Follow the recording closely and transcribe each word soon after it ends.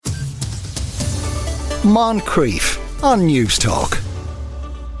Moncrief on News Talk.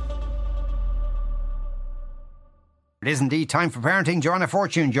 It is indeed time for parenting. Joanna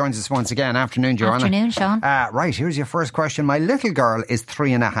Fortune joins us once again. Afternoon, Joanna. Afternoon, Sean. Right, here's your first question. My little girl is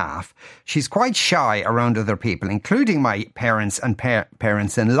 3.5. She's quite shy around other people, including my parents and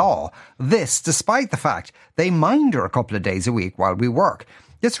parents-in-law. This, despite the fact they mind her a couple of days a week while we work.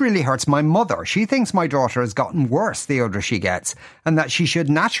 This really hurts my mother. She thinks my daughter has gotten worse the older she gets, and that she should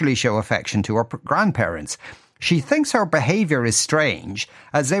naturally show affection to her grandparents. She thinks her behaviour is strange,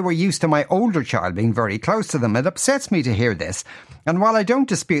 as they were used to my older child being very close to them. It upsets me to hear this. And while I don't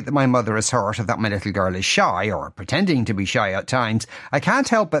dispute that my mother is hurt or that my little girl is shy, or pretending to be shy at times, I can't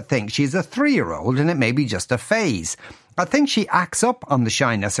help but think she's a 3-year-old and it may be just a phase. I think she acts up on the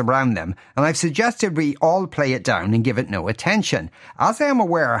shyness around them, and I've suggested we all play it down and give it no attention. As I am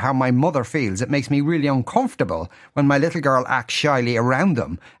aware how my mother feels, it makes me really uncomfortable when my little girl acts shyly around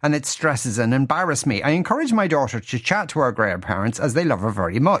them, and it stresses and embarrasses me. I encourage my daughter to chat to her grandparents as they love her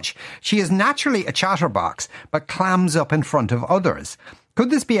very much. She is naturally a chatterbox, but clams up in front of others. Could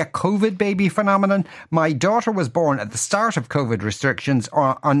this be a COVID baby phenomenon? My daughter was born at the start of COVID restrictions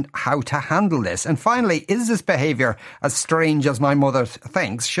on how to handle this. And finally, is this behaviour as strange as my mother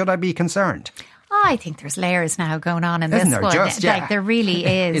thinks? Should I be concerned? I think there's layers now going on in Isn't this there one. just, yeah. Like, there really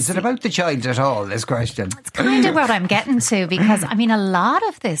is. Is it about the child at all, this question? It's kind of what I'm getting to, because, I mean, a lot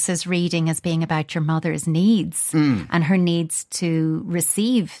of this is reading as being about your mother's needs and her needs to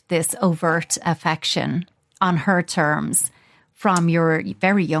receive this overt affection on her terms from your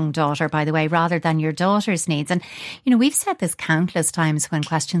very young daughter, by the way, rather than your daughter's needs. And, you know, we've said this countless times when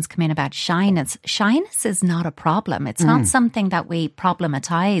questions come in about shyness. Shyness is not a problem. It's not something that we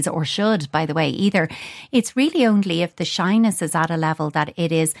problematize, or should, by the way, either. It's really only if the shyness is at a level that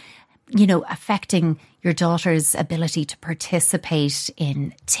it is, you know, affecting your daughter's ability to participate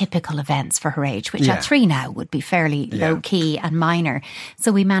in typical events for her age, which at 3 now would be fairly low key and minor.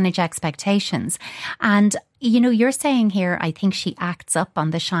 So we manage expectations. And, you know, you're saying here, I think she acts up on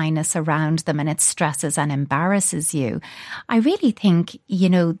the shyness around them and it stresses and embarrasses you. I really think, you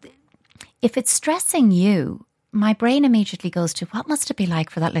know, if it's stressing you, my brain immediately goes to, what must it be like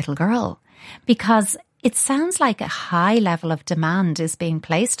for that little girl? Because it sounds like a high level of demand is being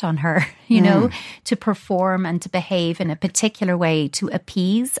placed on her, you know, to perform and to behave in a particular way to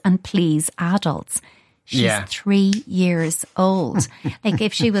appease and please adults. She's 3 years old. Like,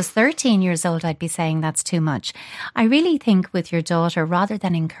 if she was 13 years old, I'd be saying that's too much. I really think with your daughter, rather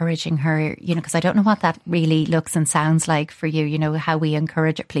than encouraging her, you know, because I don't know what that really looks and sounds like for you, you know, how we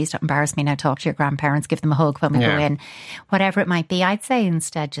encourage her. Please don't embarrass me now. Talk to your grandparents, give them a hug when we go in, whatever it might be. I'd say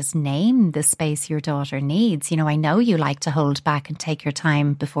instead just name the space your daughter needs. You know, I know you like to hold back and take your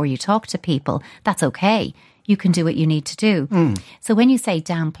time before you talk to people. That's okay. You can do what you need to do. So when you say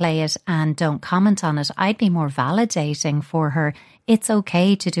downplay it and don't comment on it, I'd be more validating for her. It's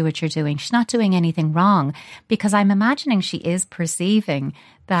okay to do what you're doing. She's not doing anything wrong, because I'm imagining she is perceiving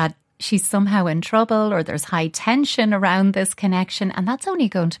that she's somehow in trouble or there's high tension around this connection, and that's only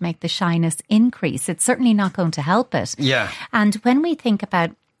going to make the shyness increase. It's certainly not going to help it. Yeah. And when we think about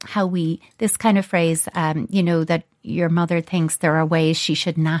how this kind of phrase, you know, that your mother thinks there are ways she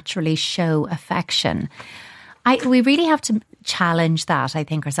should naturally show affection, we really have to challenge that, I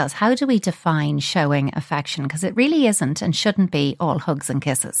think, ourselves. How do we define showing affection? Because it really isn't and shouldn't be all hugs and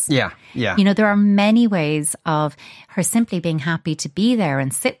kisses. Yeah. You know, there are many ways of her simply being happy to be there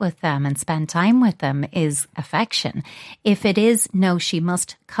and sit with them and spend time with them is affection. If it is, no, she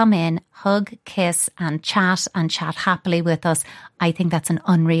must come in, hug, kiss and chat happily with us, I think that's an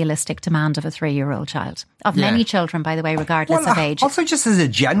unrealistic demand of a 3-year-old child. Of many children, by the way, regardless of age. Also, just as a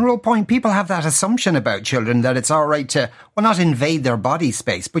general point, people have that assumption about children that it's all right to, well, not invade their body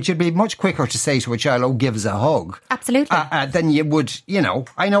space, but you'd be much quicker to say to a child, oh, give us a hug. Absolutely. Than you would, you know.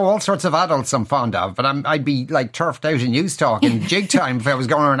 I know all sorts of adults I'm fond of, but I'd be like turfed out in news talk and jig time if I was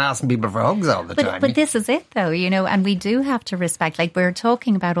going around asking people for hugs all the time. But this is it, though, you know, and we do have to respect, like we're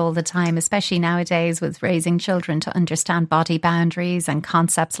talking about all the time, especially nowadays with raising children, to understand body boundaries and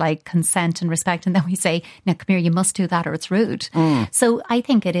concepts like consent and respect. And then we say, now, come here, you must do that or it's rude. So I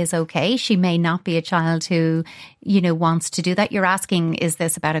think it is okay. She may not be a child who, you know, wants to do that. You're asking, is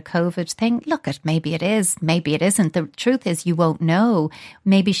this about a COVID thing? Look, maybe it is, maybe it isn't. The truth is you won't know.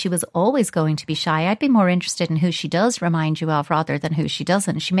 Maybe she was always going to be shy. I'd be more interested in who she does remind you of rather than who she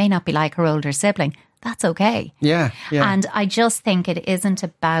doesn't. She may not be like her older sibling. That's okay. Yeah. And I just think it isn't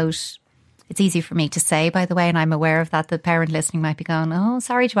about... It's easy for me to say, by the way, and I'm aware of that. The parent listening might be going, oh,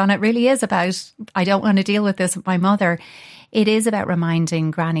 sorry, Joanna, it really is about, I don't want to deal with this with my mother. It is about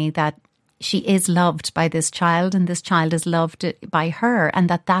reminding Granny that she is loved by this child and this child is loved by her, and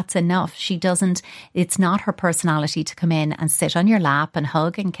that's enough. It's not her personality to come in and sit on your lap and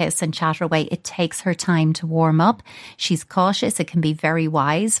hug and kiss and chatter away. It takes her time to warm up. She's cautious. It can be very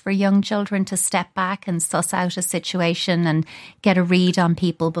wise for young children to step back and suss out a situation and get a read on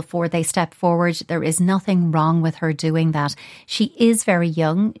people before they step forward. There is nothing wrong with her doing that. She is very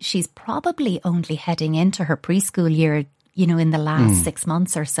young. She's probably only heading into her preschool year, in the last 6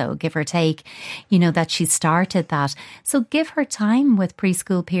 months or so, give or take, that she started that. So give her time with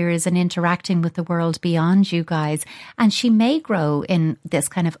preschool peers and interacting with the world beyond you guys. And she may grow in this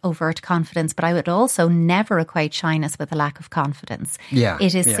kind of overt confidence, but I would also never equate shyness with a lack of confidence. Yeah,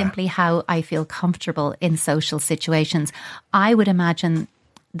 it is simply how I feel comfortable in social situations. I would imagine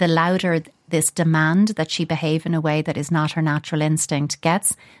the louder this demand that she behave in a way that is not her natural instinct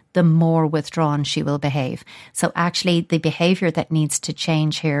gets, the more withdrawn she will behave. So actually the behaviour that needs to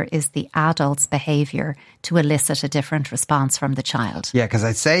change here is the adult's behaviour to elicit a different response from the child. Yeah, because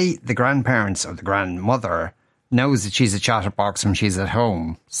I'd say the grandparents or the grandmother knows that she's a chatterbox when she's at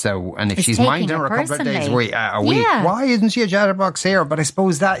home. So, and if It's she's taking minding her it a couple of days personally. a week, Yeah. why isn't she a chatterbox here? But I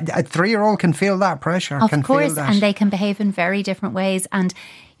suppose that a 3-year-old can feel that pressure. Of can course, feel that. and they can behave in very different ways. And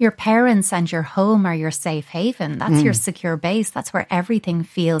your parents and your home are your safe haven. That's your secure base. That's where everything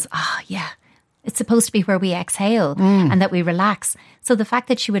feels, it's supposed to be where we exhale and that we relax. So the fact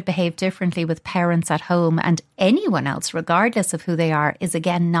that she would behave differently with parents at home and anyone else, regardless of who they are, is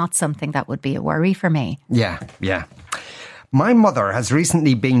again not something that would be a worry for me. Yeah. My mother has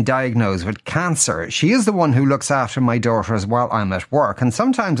recently been diagnosed with cancer. She is the one who looks after my daughters while I'm at work, and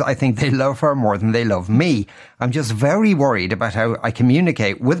sometimes I think they love her more than they love me. I'm just very worried about how I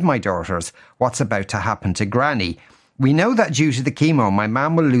communicate with my daughters what's about to happen to Granny. We know that due to the chemo, my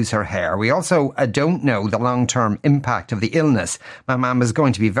mum will lose her hair. We also don't know the long-term impact of the illness. My mum is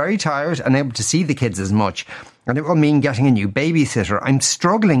going to be very tired, unable to see the kids as much, and it will mean getting a new babysitter. I'm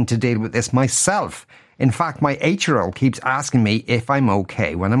struggling to deal with this myself. In fact, my 8-year-old keeps asking me if I'm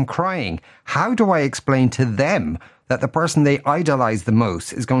okay when I'm crying. How do I explain to them that the person they idolise the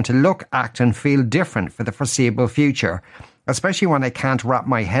most is going to look, act and feel different for the foreseeable future? Especially when I can't wrap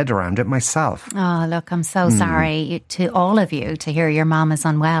my head around it myself. Oh, look, I'm so sorry to all of you to hear your mum is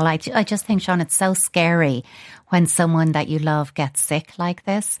unwell. I just think, Sean, it's so scary when someone that you love gets sick like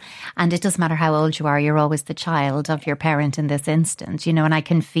this. And it doesn't matter how old you are, you're always the child of your parent in this instant, and I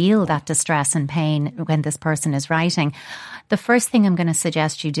can feel that distress and pain when this person is writing. The first thing I'm going to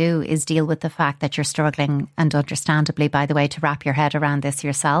suggest you do is deal with the fact that you're struggling, and understandably, by the way, to wrap your head around this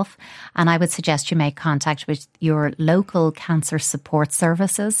yourself. And I would suggest you make contact with your local cancer support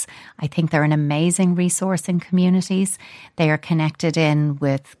services. I think they're an amazing resource in communities. They are connected in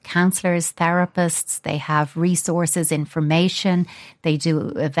with counsellors, therapists. They have resources, information. They do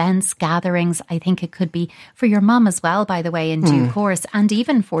events, gatherings. I think it could be for your mum as well, by the way, in due course, and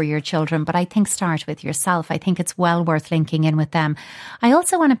even for your children. But I think start with yourself. I think it's well worth linking in with them. I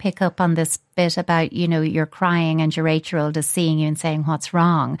also want to pick up on this bit about, you're crying and your 8-year-old is seeing you and saying what's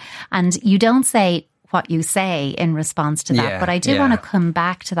wrong. And you don't say what you say in response to that. Yeah, but I do want to come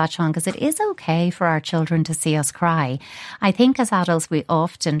back to that, Sean, because it is okay for our children to see us cry. I think as adults, we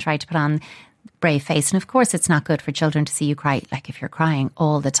often try to put on brave face. And of course, it's not good for children to see you cry. Like if you're crying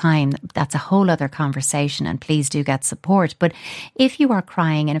all the time, that's a whole other conversation, and please do get support. But if you are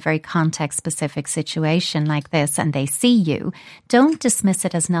crying in a very context specific situation like this and they see you, don't dismiss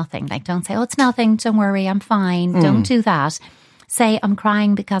it as nothing. Like don't say, oh, it's nothing. Don't worry. I'm fine. Don't do that. Say, I'm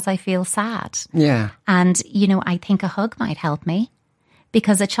crying because I feel sad. Yeah. And, I think a hug might help me.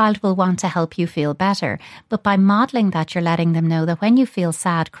 Because a child will want to help you feel better. But by modelling that, you're letting them know that when you feel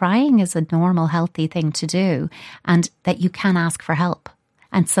sad, crying is a normal, healthy thing to do, and that you can ask for help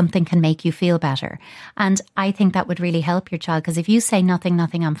and something can make you feel better. And I think that would really help your child, because if you say nothing,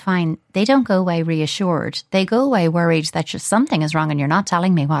 I'm fine, they don't go away reassured. They go away worried that just something is wrong and you're not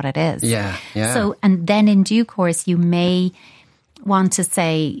telling me what it is. Yeah. So, and then in due course, you may want to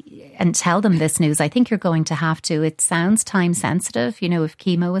say and tell them this news. I think you're going to have to. It sounds time sensitive. If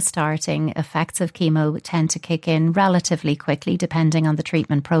chemo is starting, effects of chemo tend to kick in relatively quickly, depending on the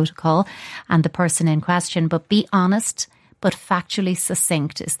treatment protocol and the person in question. But be honest, but factually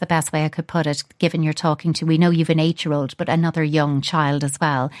succinct is the best way I could put it, given you're talking to, we know you've an 8-year-old, but another young child as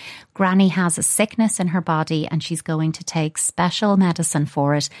well. Granny has a sickness in her body and she's going to take special medicine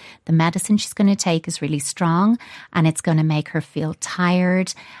for it. The medicine she's going to take is really strong and it's going to make her feel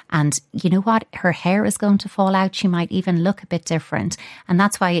tired. And you know what? Her hair is going to fall out. She might even look a bit different. And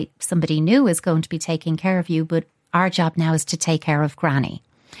that's why somebody new is going to be taking care of you. But our job now is to take care of Granny.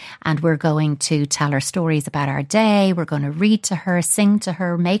 and we're going to tell her stories about our day. We're going to read to her, sing to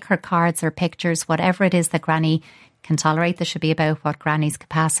her, make her cards or pictures, whatever it is that Granny can tolerate. This should be about what Granny's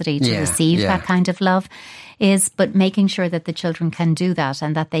capacity to receive that kind of love is, but making sure that the children can do that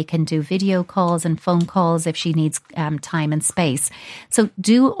and that they can do video calls and phone calls if she needs time and space. So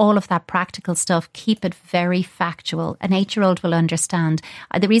do all of that practical stuff. Keep it very factual. An 8-year-old will understand.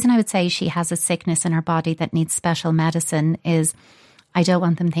 The reason I would say she has a sickness in her body that needs special medicine is I don't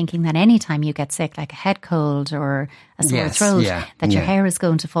want them thinking that anytime you get sick, like a head cold or a sore throat, that your hair is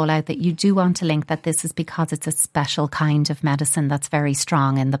going to fall out, that you do want to link that this is because it's a special kind of medicine that's very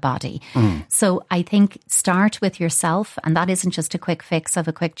strong in the body. So I think start with yourself, and that isn't just a quick fix of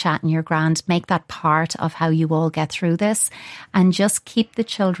a quick chat and you're grand. Make that part of how you all get through this, and just keep the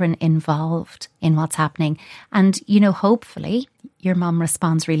children involved in what's happening. And, hopefully your mum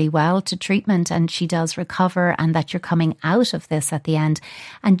responds really well to treatment and she does recover, and that you're coming out of this at the end.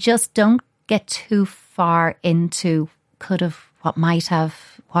 And just don't get too far into could have, what might have,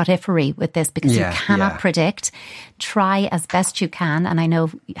 what ifery with this, because you cannot predict. Try as best you can, and I know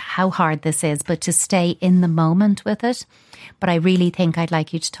how hard this is, but to stay in the moment with it. But I really think I'd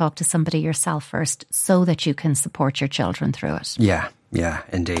like you to talk to somebody yourself first so that you can support your children through it. Yeah,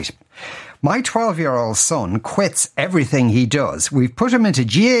 indeed. My 12-year-old son quits everything he does. We've put him into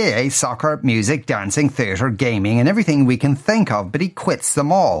GAA, soccer, music, dancing, theatre, gaming and everything we can think of, but he quits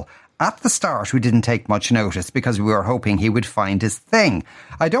them all. At the start, we didn't take much notice because we were hoping he would find his thing.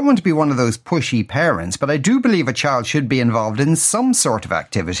 I don't want to be one of those pushy parents, but I do believe a child should be involved in some sort of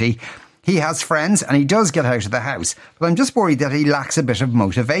activity. He has friends and he does get out of the house, but I'm just worried that he lacks a bit of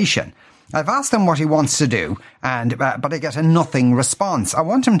motivation. I've asked him what he wants to do, but I get a nothing response. I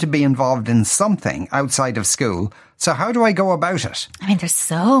want him to be involved in something outside of school. So how do I go about it? I mean, there's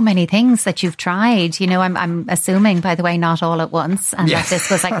so many things that you've tried. I'm assuming, by the way, not all at once, and that this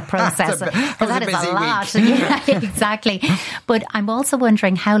was like a process. That is a lot. Yeah, exactly. But I'm also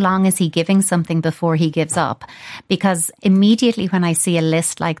wondering, how long is he giving something before he gives up? Because immediately when I see a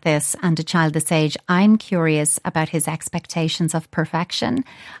list like this and a child this age, I'm curious about his expectations of perfection.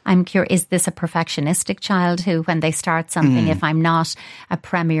 I'm curious, is this a perfectionistic child who, when they start something, if I'm not a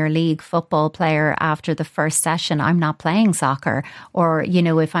Premier League football player after the first session, I'm not playing soccer, or,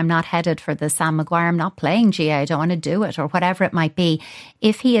 if I'm not headed for the Sam Maguire, I'm not playing GA, I don't want to do it, or whatever it might be.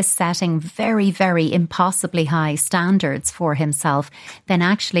 If he is setting very, very impossibly high standards for himself, then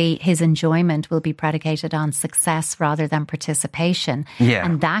actually his enjoyment will be predicated on success rather than participation. Yeah.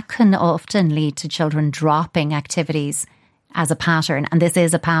 And that can often lead to children dropping activities as a pattern, and this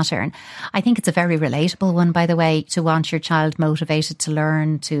is a pattern. I think it's a very relatable one, by the way, to want your child motivated to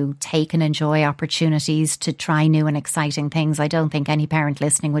learn, to take and enjoy opportunities, to try new and exciting things. I don't think any parent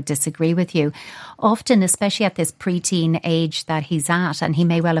listening would disagree with you. Often, especially at this preteen age that he's at, and he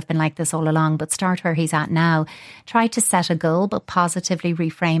may well have been like this all along, but start where he's at now. Try to set a goal, but positively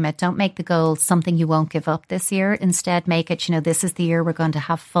reframe it. Don't make the goal something you won't give up this year. Instead, make it, this is the year we're going to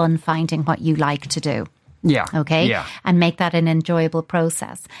have fun finding what you like to do. Yeah. Okay. Yeah. And make that an enjoyable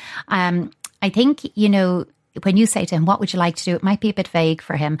process. I think, when you say to him, what would you like to do? It might be a bit vague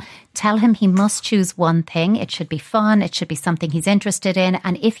for him. Tell him he must choose one thing. It should be fun. It should be something he's interested in.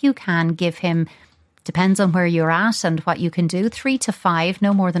 And if you can, give him, depends on where you're at and what you can do, 3 to 5,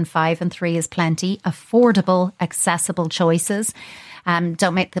 no more than 5, and 3 is plenty. Affordable, accessible choices.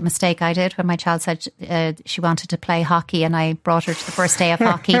 Don't make the mistake I did when my child said she wanted to play hockey and I brought her to the first day of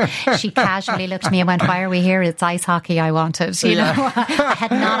hockey. She casually looked at me and went, "Why are we here? It's ice hockey I wanted." I had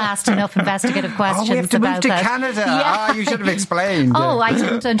not asked enough investigative questions we have to about move to that. Canada. Yeah. You should have explained. I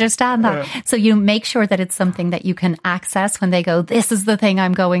didn't understand that. So you make sure that it's something that you can access when they go, this is the thing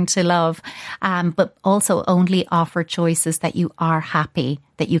I'm going to love. But also only offer choices that you are happy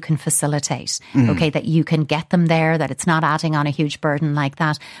that you can facilitate, okay, that you can get them there, that it's not adding on a huge burden like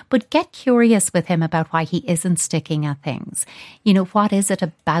that. But get curious with him about why he isn't sticking at things. What is it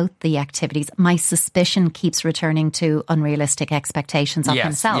about the activities? My suspicion keeps returning to unrealistic expectations of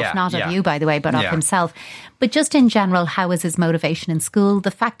himself, not of you, by the way, but of himself. But just in general, how is his motivation in school?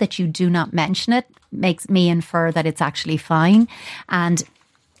 The fact that you do not mention it makes me infer that it's actually fine. And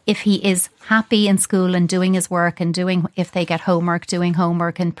if he is happy in school and doing his work and if they get homework, doing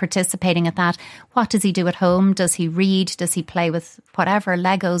homework and participating at that, what does he do at home? Does he read? Does he play with whatever,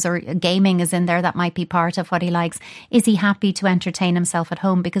 Legos or gaming is in there? That might be part of what he likes. Is he happy to entertain himself at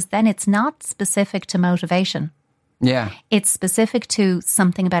home? Because then it's not specific to motivation. Yeah. It's specific to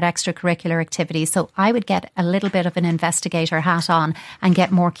something about extracurricular activities. So I would get a little bit of an investigator hat on and get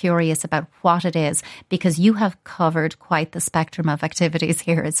more curious about what it is, because you have covered quite the spectrum of activities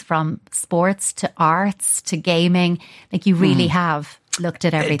here. It's from sports to arts to gaming. Like you really have. looked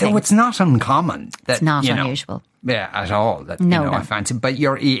at everything. Though it's not uncommon. It's not unusual. Yeah, at all. That, No. I fancy. But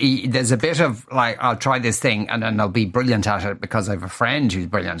there's a bit of like, I'll try this thing and then I'll be brilliant at it because I have a friend who's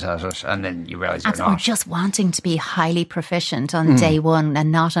brilliant at it, and then you realise you're Or not. just wanting to be highly proficient on day one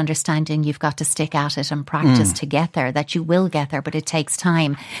and not understanding you've got to stick at it and practice to get there, that you will get there, but it takes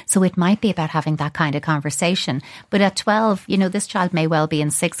time. So it might be about having that kind of conversation. But at 12, this child may well be in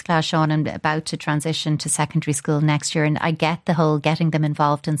 6th class, Sean, and about to transition to secondary school next year. And I get the whole getting them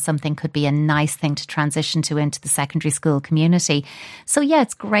involved in something could be a nice thing to transition to into the secondary school community. So yeah,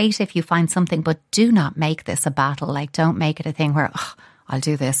 it's great if you find something, but do not make this a battle. Like, don't make it a thing where, I'll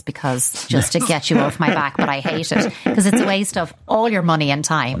do this because just to get you off my back, but I hate it, because it's a waste of all your money and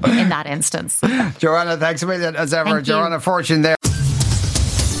time in that instance. Joanna, thanks a million as ever. Thank you. Joanna Fortune there.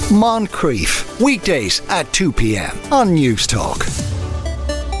 Moncrief, weekdays at 2 p.m. on News Talk.